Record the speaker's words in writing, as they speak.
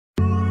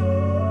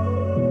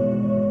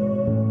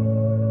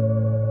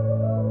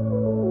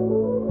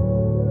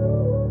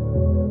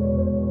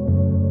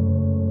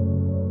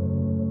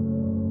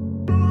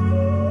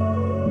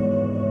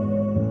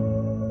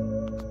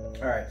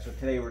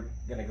today we're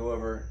going to go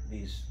over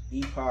these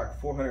Epoch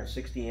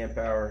 460 amp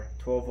hour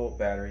 12 volt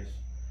batteries,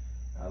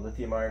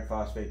 lithium iron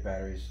phosphate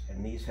batteries,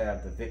 and these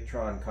have the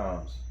Victron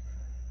Comms.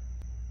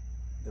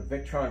 The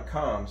Victron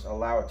Comms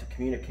allow it to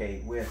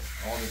communicate with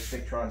all this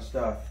Victron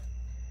stuff,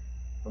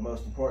 but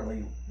most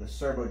importantly the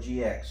Cerbo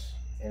GX,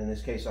 and in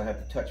this case I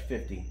have the Touch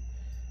 50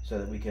 so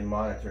that we can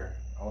monitor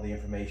all the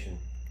information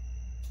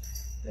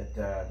that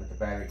the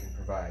battery can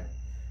provide.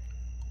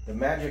 The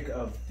magic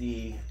of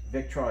the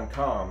Victron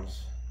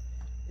Comms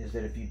is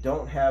that if you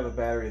don't have a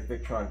battery with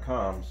Victron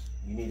Comms,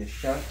 you need a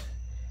shunt,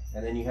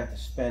 and then you have to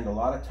spend a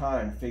lot of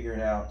time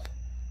figuring out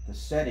the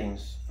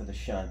settings for the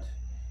shunt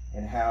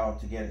and how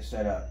to get it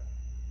set up,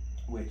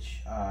 which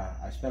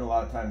I spend a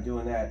lot of time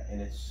doing that, and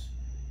it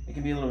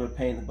can be a little bit of a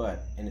pain in the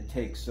butt, and it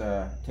takes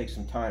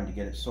some time to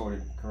get it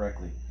sorted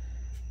correctly.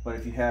 But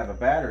if you have a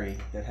battery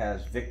that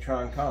has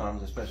Victron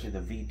Comms, especially the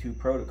V2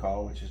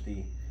 protocol, which is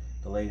the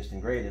latest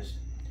and greatest,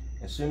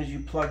 as soon as you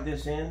plug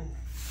this in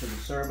to the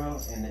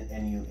Cerbo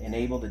and you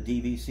enable the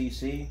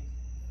DVCC,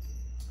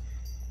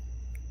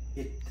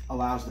 it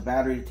allows the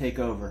battery to take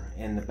over,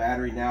 and the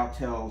battery now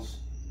tells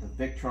the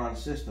Victron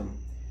system,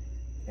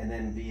 and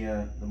then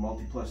via the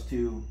Multiplus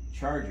II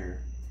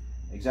charger,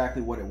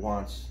 exactly what it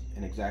wants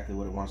and exactly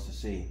what it wants to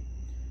see,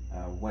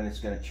 when it's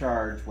going to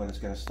charge, when it's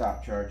going to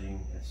stop charging,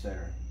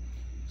 etc.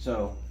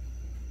 So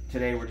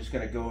today we're just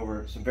going to go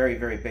over some very,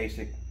 very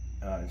basic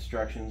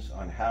instructions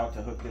on how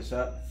to hook this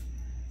up,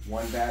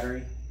 one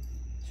battery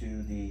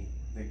to the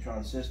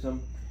Victron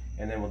system,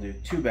 and then we'll do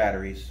two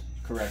batteries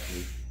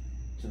correctly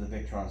to the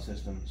Victron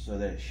system so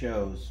that it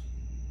shows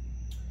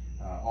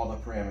all the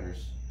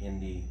parameters in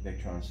the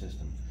Victron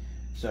system.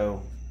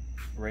 So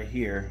right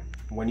here,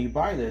 when you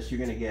buy this, you're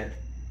going to get,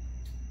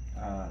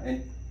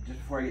 and just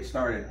before I get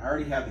started, I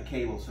already have the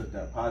cables hooked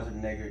up, positive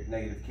and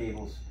negative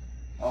cables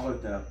all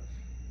hooked up.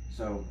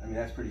 So I mean,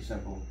 that's pretty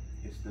simple.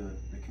 It's the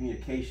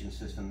communication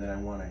system that I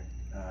want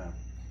to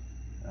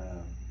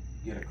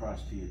get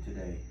across to you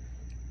today.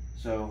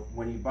 So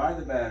when you buy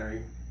the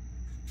battery,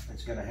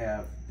 it's going to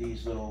have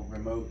these little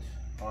remote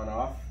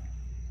on-off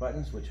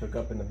buttons which hook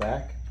up in the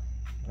back.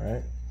 All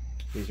right,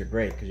 these are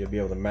great because you'll be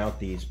able to mount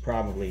these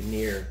probably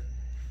near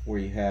where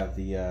you have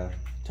the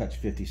Touch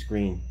 50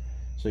 screen.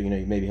 So you know,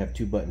 you maybe have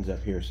two buttons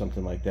up here or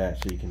something like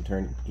that, so you can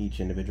turn each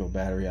individual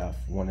battery off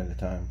one at a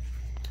time.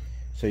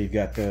 So you've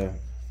got the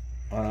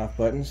on-off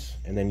buttons,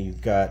 and then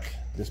you've got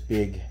this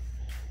big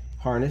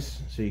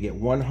harness. So you get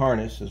one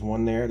harness. There's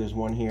one there, there's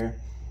one here,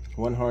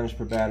 one harness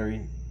per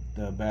battery.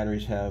 The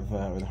batteries have,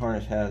 or the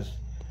harness has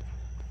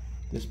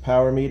this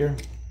power meter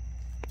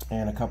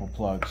and a couple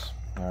plugs.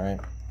 All right,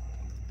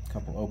 a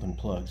couple open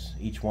plugs.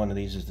 Each one of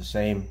these is the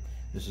same.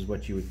 This is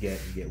what you would get.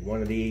 You get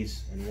one of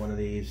these and one of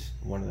these,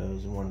 one of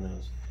those and one of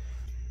those.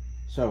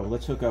 So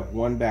let's hook up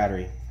one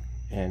battery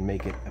and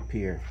make it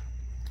appear.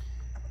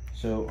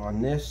 So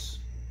on this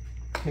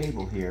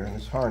cable here, in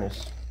this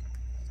harness,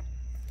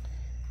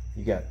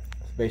 you got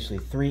basically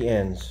three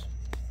ends.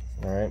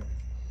 All right,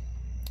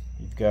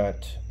 you've got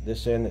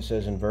this end that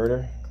says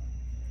inverter,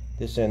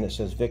 this end that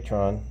says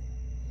Victron,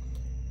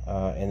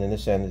 and then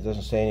this end that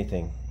doesn't say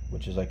anything,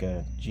 which is like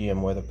a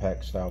GM weather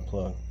pack style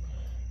plug.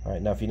 All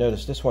right, now if you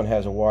notice, this one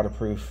has a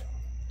waterproof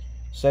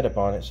setup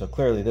on it, so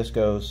clearly this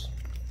goes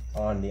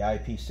on the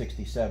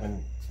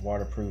IP67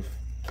 waterproof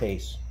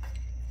case.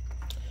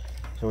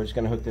 So we're just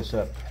going to hook this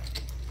up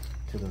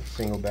to the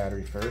single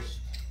battery first,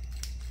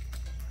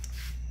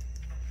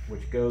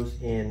 which goes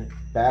in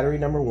battery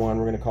number one.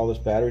 We're going to call this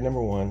battery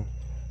number one.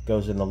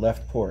 Goes in the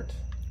left port.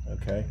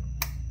 Okay.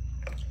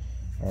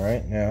 All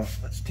right. Now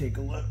let's take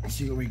a look and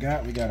see what we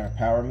got. We got our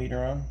power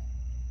meter on.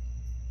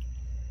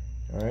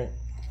 All right.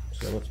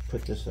 So let's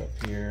put this up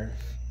here.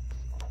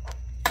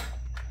 Get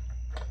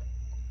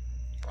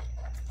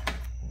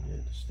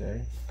it to stay.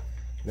 And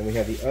then we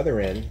have the other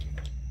end,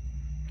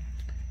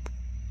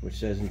 which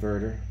says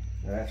inverter.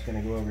 Now that's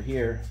going to go over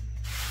here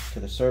to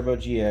the Cerbo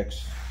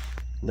GX,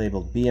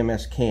 labeled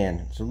BMS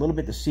CAN. It's a little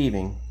bit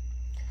deceiving.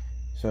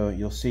 So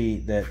you'll see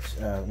that,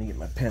 let me get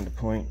my pen to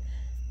point.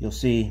 You'll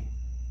see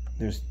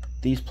there's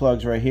these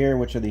plugs right here,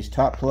 which are these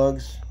top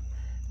plugs,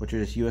 which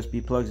are just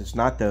USB plugs. It's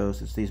not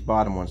those, it's these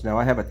bottom ones. Now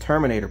I have a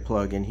terminator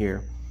plug in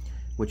here,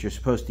 which you're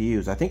supposed to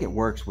use. I think it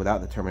works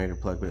without the terminator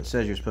plug, but it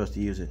says you're supposed to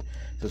use it.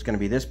 So it's going to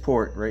be this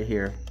port right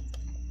here,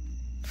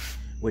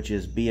 which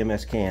is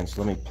BMS CAN.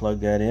 So let me plug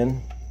that in.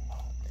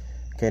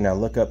 Okay, now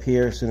look up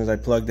here. As soon as I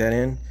plug that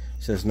in, it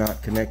says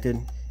not connected.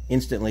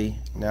 Instantly,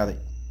 now that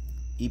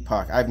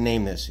Epoch, I've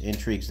named this,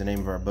 Intrigue's the name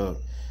of our boat.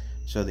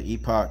 So the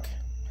Epoch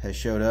has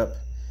showed up.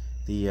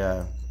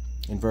 The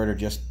inverter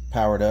just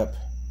powered up.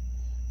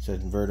 It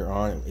said inverter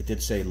on. It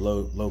did say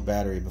low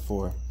battery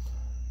before.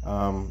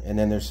 And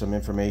then there's some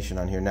information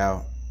on here.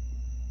 Now,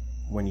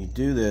 when you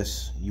do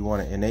this, you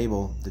want to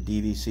enable the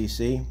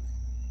DVCC.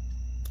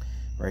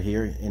 Right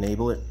here,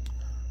 enable it.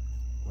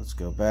 Let's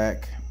go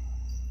back.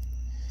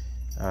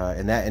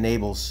 And that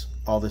enables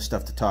all this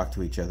stuff to talk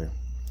to each other.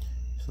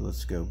 So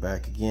let's go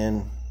back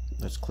again.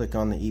 Let's click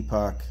on the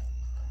Epoch.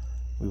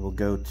 We will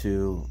go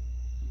to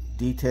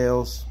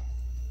details.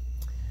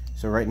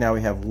 So right now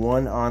we have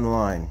 1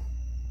 online,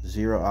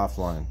 0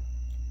 offline.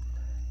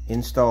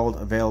 Installed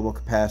available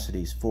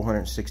capacities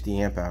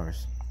 460 amp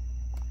hours.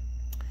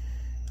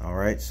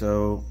 Alright,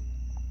 so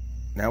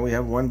now we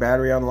have 1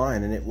 battery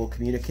online, and it will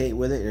communicate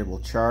with it. It will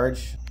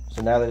charge.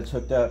 So now that it's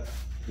hooked up,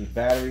 the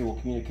battery will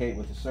communicate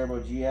with the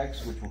Cerbo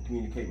GX, which will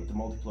communicate with the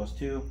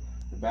Multiplus II.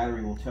 The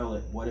battery will tell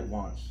it what it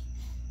wants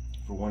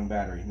for 1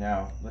 battery.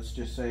 Now, let's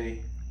just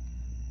say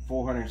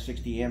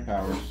 460 amp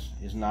hours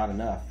is not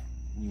enough.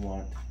 You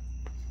want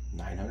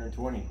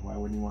 920. Why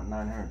wouldn't you want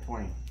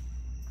 920?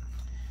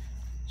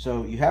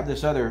 So you have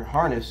this other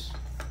harness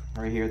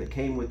right here that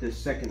came with this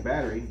second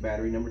battery.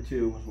 Battery number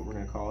 2 is what we're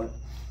going to call it.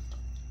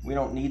 We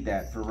don't need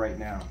that for right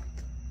now.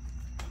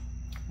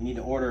 You need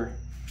to order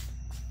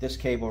this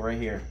cable right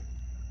here,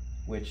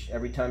 which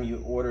every time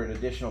you order an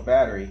additional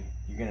battery,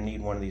 you're going to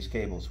need one of these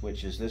cables,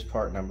 which is this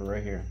part number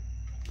right here.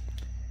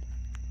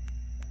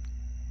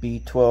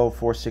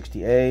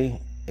 B12460A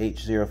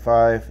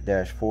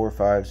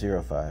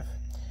H05-4505.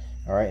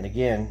 Alright, and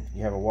again,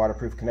 you have a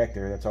waterproof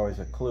connector. That's always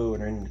a clue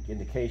and an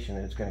indication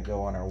that it's going to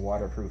go on our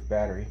waterproof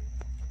battery.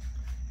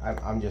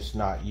 I'm just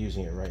not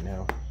using it right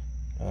now.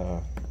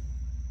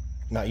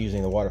 Not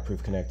using the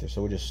waterproof connector,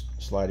 so we're just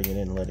sliding it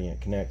in and letting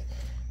it connect.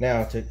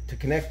 Now, to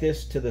connect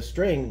this to the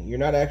string, you're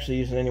not actually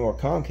using any more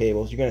comm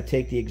cables. You're going to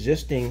take the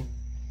existing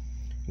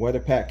weather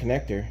pack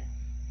connector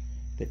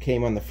that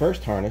came on the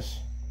first harness.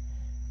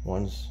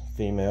 One's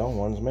female,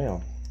 one's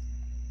male.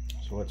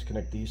 So let's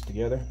connect these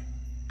together.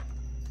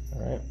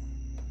 Alright,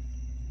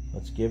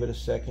 let's give it a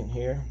second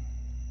here.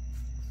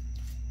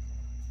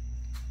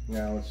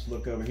 Now let's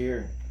look over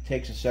here. It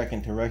takes a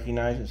second to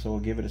recognize it, so we'll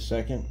give it a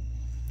second.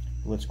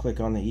 Let's click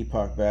on the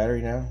Epoch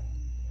battery now.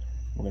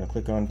 We're going to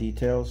click on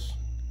details.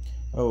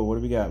 Oh, what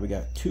do we got? We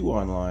got 2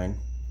 online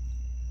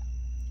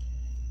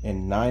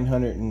and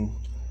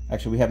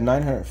actually we have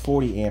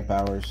 940 amp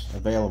hours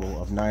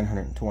available of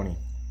 920.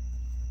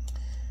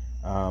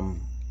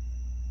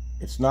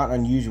 It's not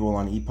unusual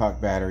on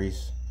Epoch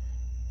batteries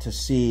to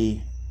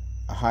see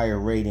a higher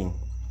rating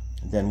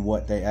than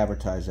what they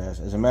advertise as.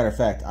 As a matter of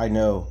fact, I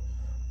know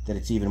that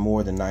it's even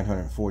more than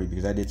 940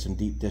 because I did some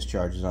deep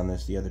discharges on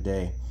this the other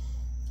day,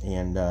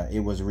 and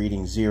it was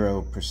reading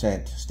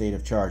 0% state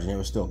of charge and it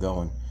was still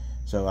going.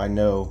 So I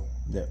know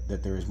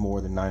that there is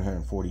more than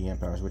 940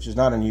 amp hours, which is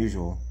not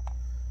unusual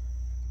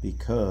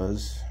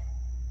because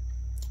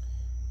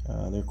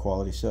they're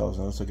quality cells.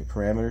 Now let's look at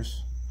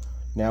parameters.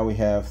 Now we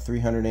have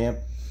 300 amp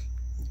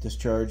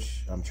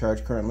discharge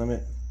charge current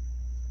limit,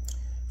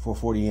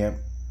 440 amp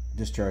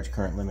discharge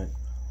current limit,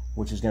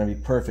 which is going to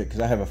be perfect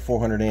because I have a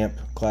 400 amp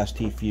class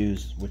T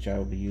fuse which I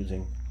will be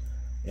using,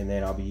 and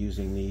then I'll be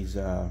using these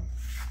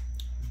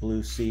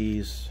Blue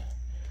Seas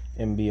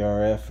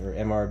MBRF or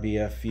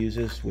MRBF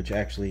fuses, which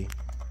actually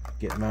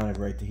get mounted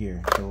right to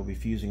here. So we'll be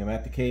fusing them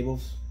at the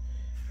cables,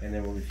 and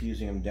then we'll be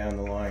fusing them down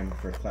the line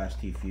for a class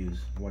T fuse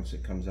once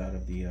it comes out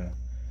of the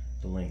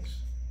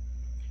links.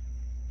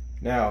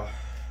 Now,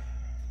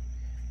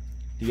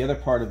 the other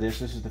part of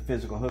this is the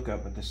physical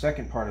hookup, but the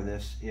second part of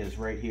this is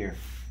right here.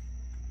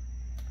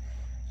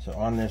 So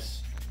on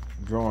this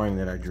drawing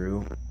that I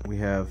drew, we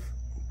have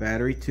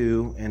battery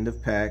 2, end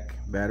of pack,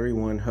 battery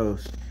 1,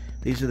 host.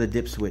 These are the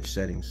dip switch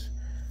settings.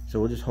 So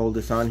we'll just hold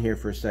this on here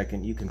for a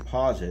second. You can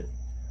pause it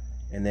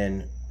and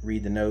then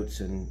read the notes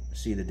and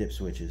see the dip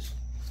switches.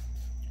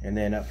 And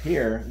then up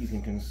here, you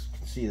can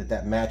see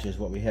that matches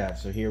what we have.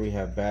 So here we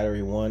have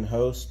battery 1,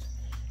 host,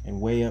 and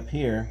way up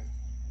here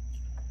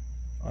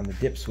on the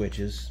dip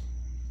switches,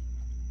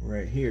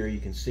 right here, you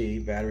can see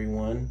battery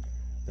 1.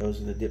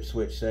 Those are the dip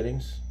switch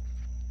settings.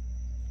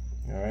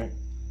 Alright,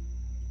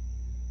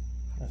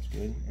 that's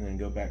good. And then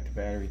go back to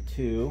battery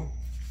 2,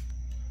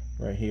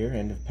 right here,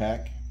 end of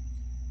pack.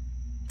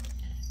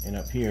 And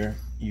up here,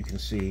 you can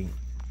see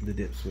the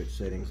dip switch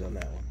settings on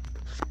that one,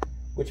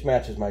 which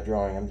matches my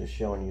drawing. I'm just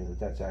showing you that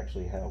that's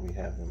actually how we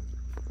have them.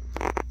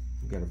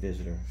 We've got a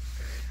visitor.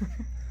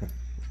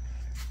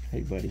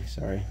 Hey, buddy,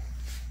 sorry.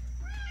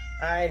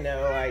 I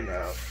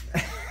know.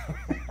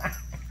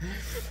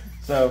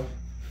 So,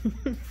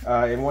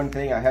 and one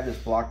thing, I have this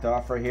blocked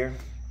off right here,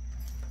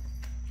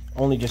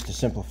 only just to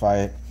simplify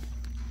it.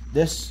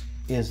 This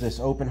is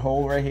this open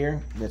hole right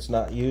here that's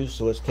not used,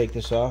 so let's take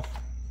this off.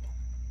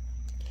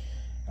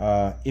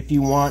 If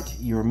you want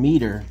your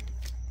meter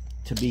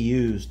to be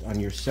used on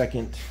your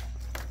second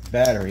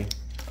battery,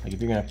 like if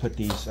you're going to put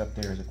these up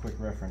there as a quick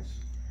reference,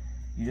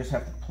 you just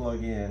have to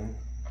plug in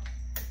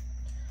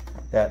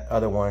that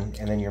other one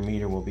and then your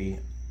meter will be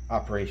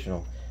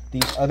operational.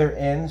 These other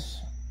ends,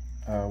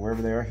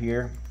 wherever they are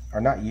here,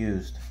 are not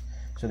used.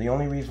 So the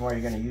only reason why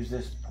you're going to use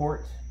this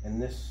port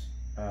and this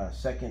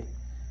second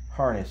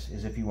harness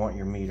is if you want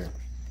your meter.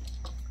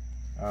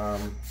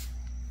 Alright,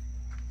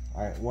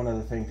 one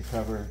other thing to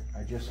cover.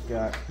 I just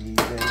got these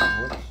in.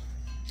 Whoops.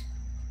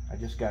 I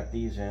just got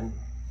these in.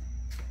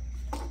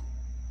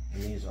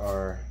 And these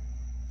are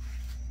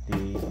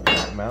the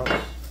mounts.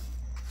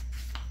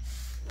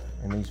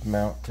 And these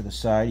mount to the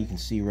side. You can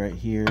see right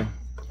here,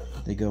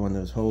 they go in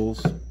those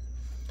holes.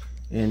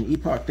 And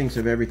Epoch thinks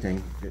of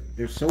everything.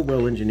 They're so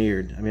well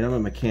engineered. I mean, I'm a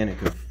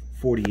mechanic of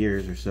 40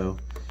 years or so,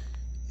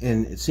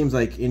 and it seems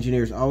like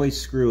engineers always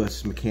screw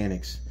us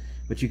mechanics.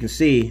 But you can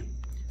see,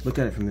 look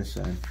at it from this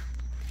side.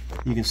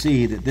 You can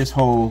see that this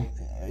hole,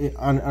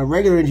 a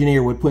regular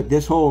engineer would put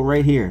this hole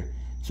right here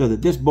so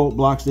that this bolt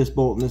blocks this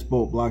bolt and this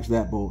bolt blocks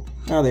that bolt.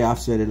 Now they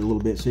offset it a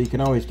little bit so you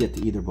can always get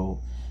to either bolt.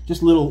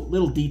 Just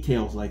little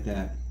details like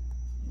that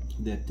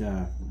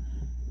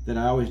that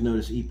I always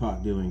notice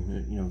Epoch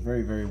doing. You know,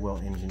 very, very well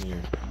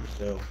engineered.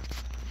 So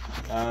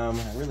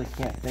I really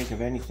can't think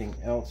of anything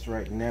else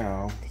right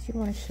now. Did you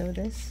want to show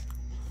this?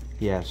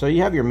 Yeah, so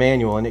you have your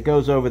manual and it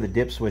goes over the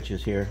dip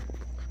switches here.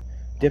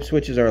 Dip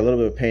switches are a little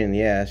bit of a pain in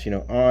the ass. You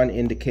know, on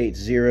indicates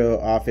 0,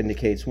 off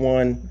indicates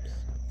 1,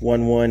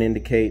 1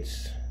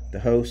 indicates the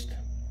host.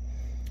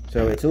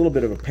 So it's a little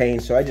bit of a pain,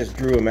 so I just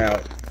drew them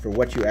out for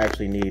what you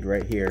actually need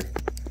right here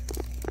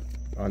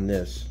on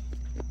this.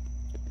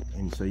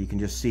 And so you can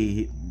just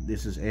see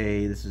this is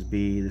A, this is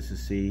B, this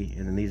is C,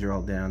 and then these are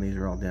all down, these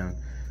are all down.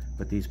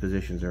 But these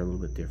positions are a little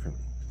bit different.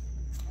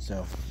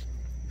 So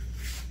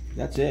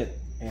that's it.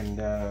 And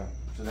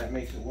so that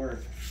makes it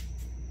work.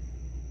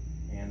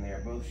 And they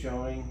are both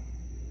showing,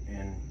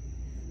 and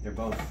they're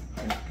both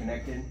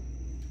connected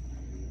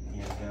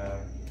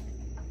and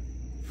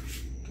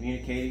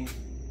communicating.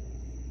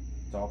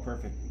 It's all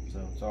perfect, so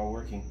it's all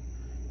working.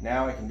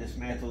 Now I can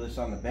dismantle this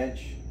on the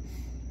bench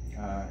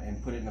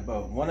and put it in a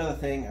boat. One other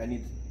thing I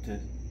need to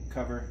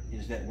cover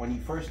is that when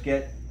you first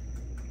get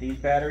these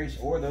batteries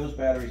or those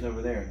batteries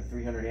over there, the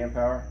 300 amp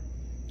hour,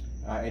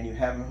 and you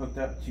have them hooked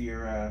up to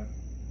your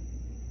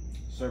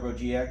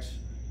CerboGX,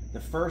 the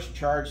first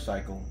charge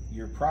cycle,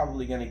 you're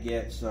probably going to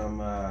get some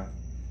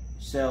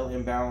cell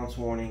imbalance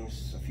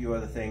warnings, a few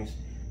other things.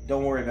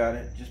 Don't worry about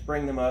it. Just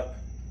bring them up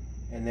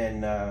and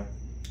then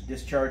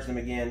discharge them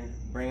again,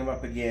 bring them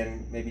up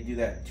again, maybe do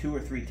that 2 or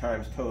 3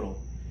 times total,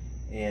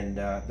 and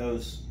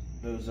those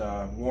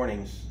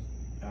warnings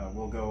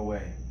will go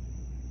away.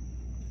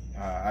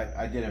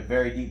 I did a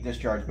very deep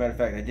discharge. Matter of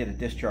fact, I did a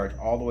discharge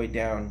all the way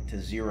down to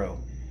 0,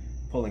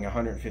 pulling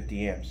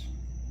 150 amps.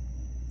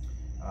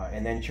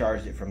 And then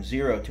charged it from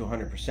 0 to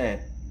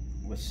 100%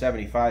 with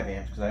 75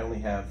 amps because I only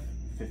have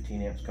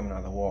 15 amps coming out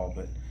of the wall.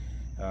 But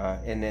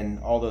and then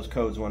all those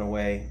codes went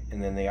away,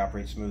 and then they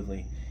operate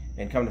smoothly.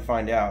 And come to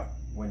find out,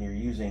 when you're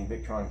using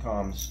Victron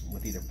Comms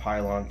with either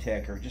Pylon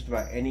Tech or just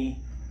about any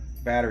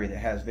battery that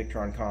has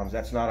Victron Comms,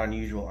 that's not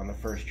unusual on the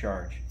first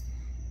charge.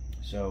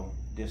 So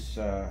this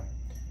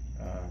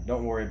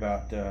don't worry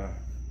about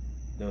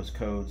those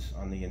codes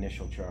on the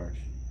initial charge.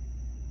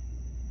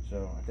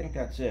 So I think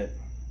that's it.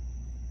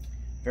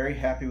 Very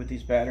happy with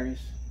these batteries.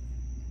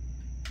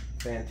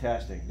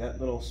 Fantastic. That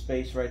little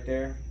space right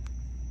there,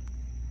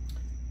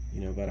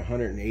 you know, about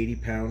 180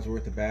 pounds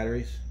worth of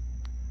batteries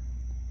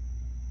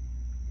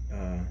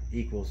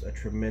equals a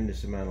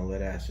tremendous amount of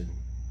lead acid.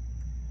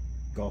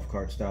 Golf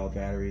cart style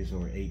batteries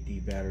or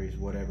 8D batteries,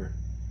 whatever.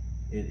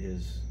 It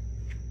is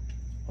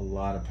a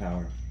lot of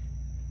power.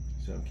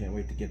 So can't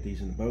wait to get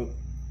these in the boat,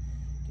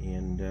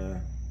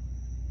 and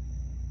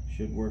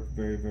should work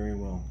very, very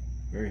well.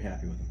 Very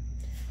happy with them.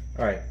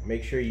 Alright,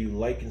 make sure you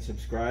like and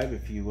subscribe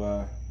if you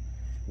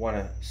want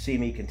to see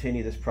me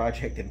continue this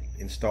project and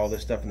install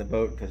this stuff in the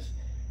boat, because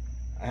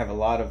I have a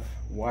lot of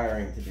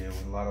wiring to do,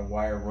 a lot of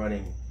wire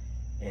running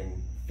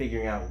and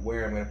figuring out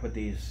where I'm going to put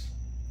these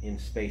in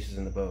spaces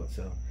in the boat.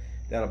 So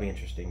that'll be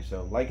interesting.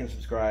 So like and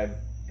subscribe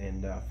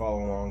and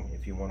follow along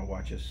if you want to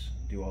watch us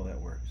do all that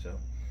work. So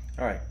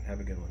alright, have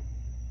a good one.